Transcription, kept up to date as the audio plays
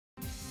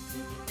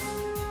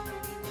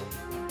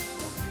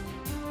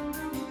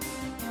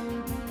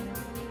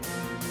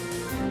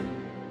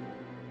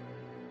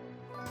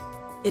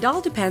It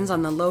all depends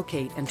on the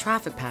locate and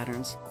traffic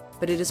patterns,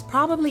 but it is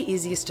probably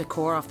easiest to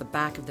core off the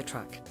back of the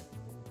truck.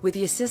 With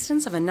the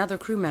assistance of another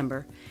crew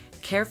member,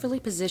 carefully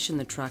position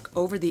the truck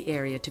over the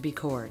area to be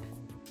cored.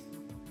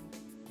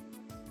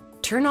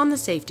 Turn on the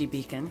safety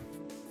beacon,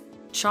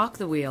 chock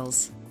the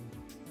wheels,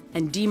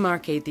 and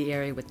demarcate the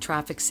area with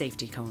traffic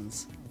safety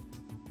cones.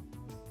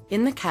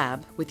 In the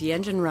cab, with the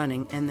engine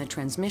running and the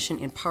transmission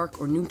in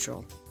park or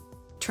neutral,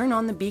 turn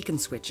on the beacon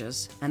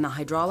switches and the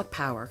hydraulic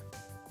power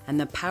and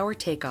the power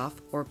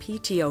takeoff or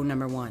PTO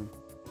number 1.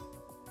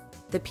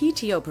 The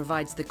PTO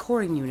provides the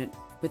coring unit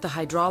with the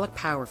hydraulic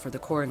power for the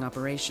coring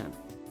operation.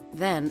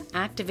 Then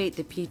activate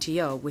the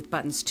PTO with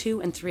buttons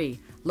 2 and 3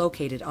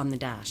 located on the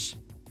dash.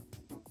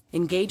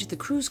 Engage the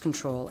cruise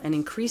control and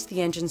increase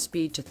the engine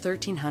speed to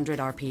 1300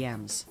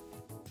 RPMs.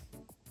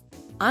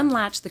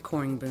 Unlatch the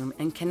coring boom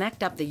and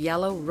connect up the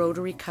yellow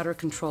rotary cutter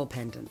control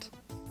pendant.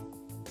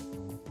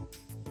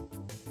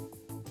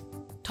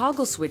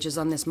 Toggle switches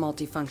on this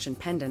multifunction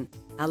pendant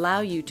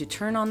allow you to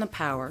turn on the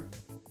power,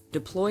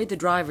 deploy the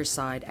driver's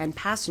side and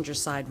passenger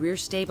side rear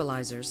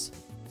stabilizers,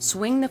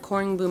 swing the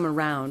coring boom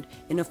around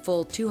in a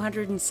full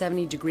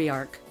 270-degree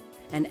arc,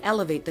 and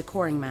elevate the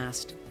coring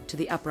mast to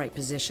the upright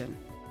position.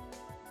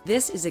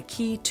 This is a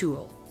key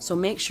tool, so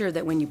make sure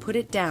that when you put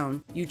it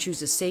down, you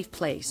choose a safe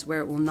place where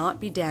it will not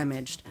be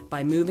damaged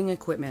by moving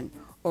equipment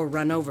or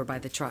run over by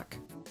the truck.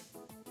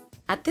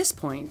 At this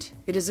point,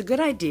 it is a good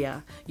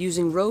idea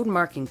using road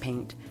marking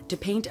paint to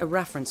paint a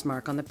reference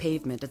mark on the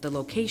pavement at the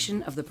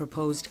location of the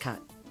proposed cut.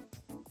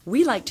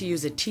 We like to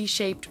use a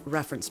T-shaped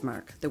reference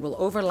mark that will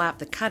overlap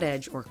the cut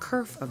edge or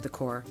kerf of the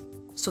core,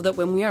 so that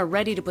when we are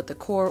ready to put the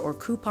core or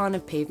coupon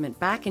of pavement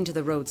back into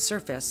the road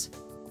surface,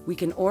 we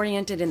can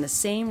orient it in the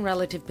same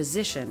relative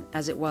position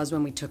as it was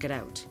when we took it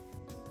out.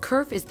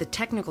 Kerf is the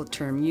technical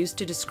term used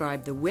to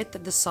describe the width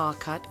of the saw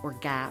cut or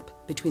gap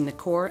between the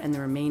core and the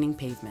remaining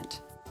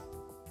pavement.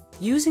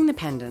 Using the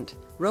pendant,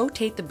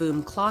 rotate the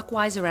boom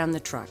clockwise around the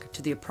truck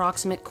to the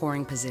approximate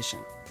coring position.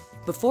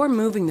 Before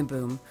moving the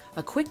boom,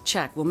 a quick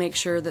check will make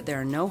sure that there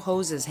are no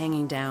hoses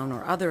hanging down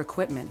or other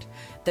equipment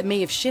that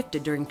may have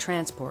shifted during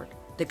transport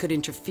that could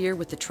interfere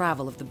with the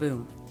travel of the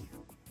boom.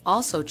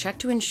 Also, check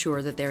to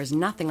ensure that there is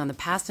nothing on the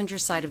passenger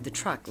side of the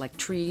truck like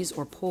trees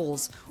or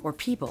poles or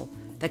people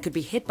that could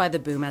be hit by the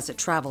boom as it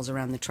travels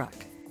around the truck.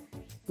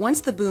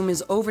 Once the boom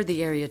is over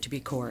the area to be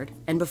cored,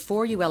 and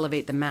before you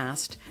elevate the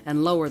mast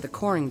and lower the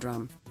coring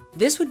drum,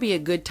 this would be a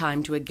good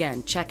time to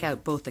again check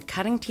out both the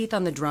cutting teeth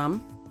on the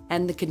drum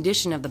and the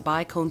condition of the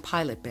bicone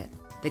pilot bit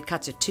that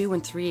cuts a 2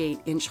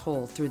 3/8 inch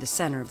hole through the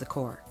center of the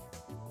core.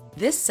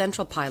 This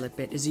central pilot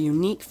bit is a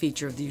unique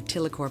feature of the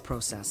Utilicor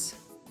process.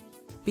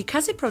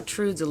 Because it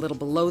protrudes a little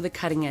below the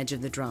cutting edge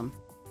of the drum,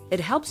 it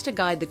helps to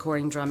guide the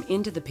coring drum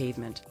into the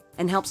pavement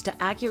and helps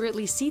to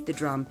accurately seat the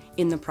drum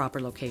in the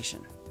proper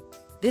location.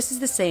 This is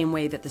the same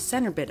way that the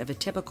center bit of a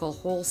typical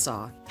hole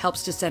saw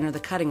helps to center the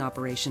cutting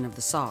operation of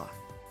the saw.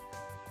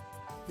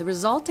 The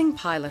resulting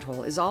pilot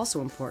hole is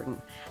also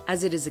important,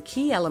 as it is a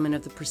key element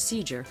of the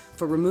procedure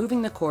for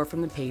removing the core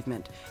from the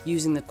pavement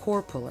using the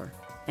core puller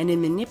and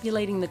in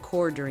manipulating the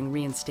core during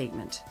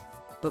reinstatement.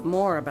 But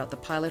more about the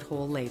pilot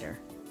hole later.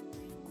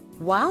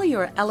 While you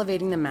are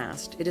elevating the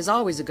mast, it is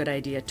always a good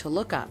idea to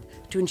look up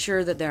to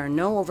ensure that there are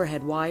no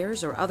overhead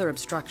wires or other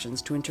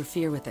obstructions to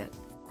interfere with it.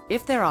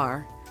 If there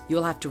are, you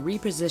will have to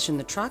reposition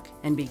the truck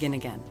and begin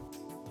again.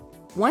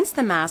 Once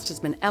the mast has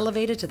been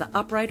elevated to the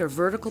upright or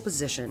vertical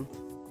position,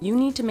 you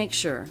need to make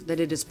sure that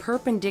it is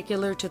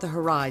perpendicular to the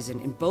horizon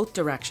in both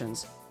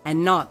directions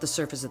and not the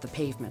surface of the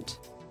pavement.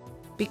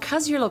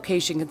 Because your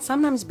location can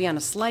sometimes be on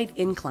a slight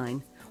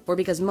incline, or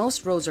because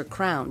most roads are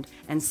crowned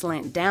and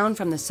slant down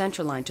from the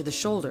center line to the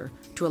shoulder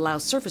to allow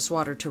surface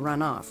water to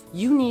run off,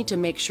 you need to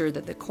make sure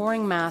that the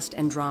coring mast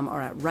and drum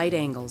are at right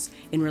angles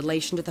in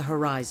relation to the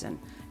horizon,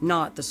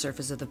 not the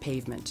surface of the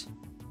pavement.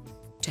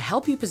 To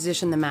help you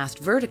position the mast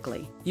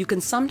vertically, you can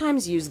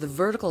sometimes use the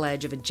vertical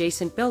edge of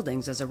adjacent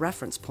buildings as a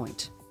reference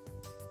point,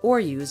 or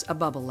use a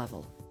bubble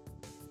level.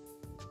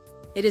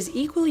 It is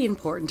equally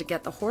important to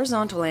get the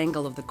horizontal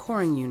angle of the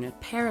coring unit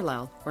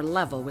parallel or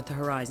level with the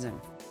horizon.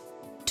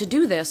 To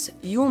do this,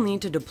 you will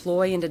need to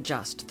deploy and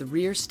adjust the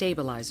rear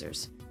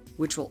stabilizers,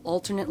 which will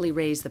alternately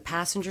raise the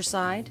passenger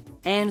side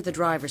and the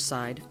driver's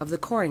side of the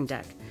coring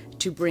deck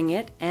to bring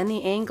it and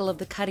the angle of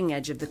the cutting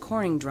edge of the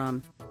coring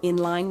drum in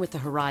line with the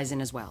horizon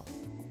as well.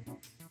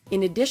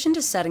 In addition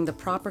to setting the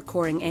proper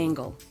coring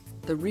angle,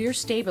 the rear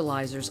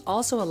stabilizers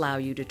also allow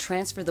you to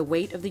transfer the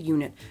weight of the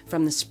unit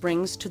from the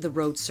springs to the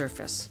road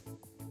surface,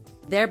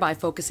 thereby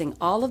focusing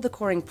all of the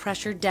coring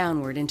pressure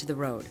downward into the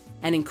road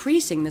and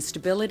increasing the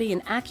stability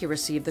and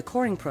accuracy of the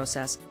coring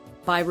process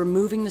by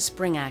removing the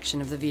spring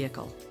action of the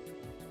vehicle.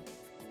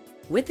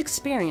 With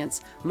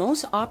experience,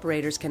 most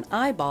operators can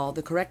eyeball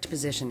the correct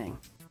positioning.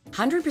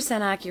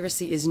 100%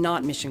 accuracy is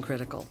not mission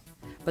critical,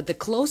 but the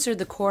closer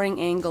the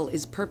coring angle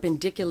is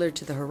perpendicular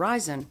to the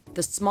horizon,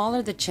 the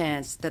smaller the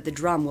chance that the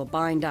drum will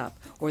bind up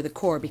or the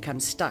core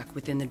becomes stuck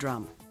within the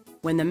drum.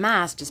 When the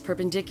mast is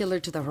perpendicular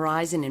to the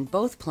horizon in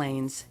both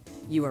planes,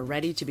 you are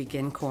ready to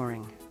begin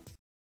coring.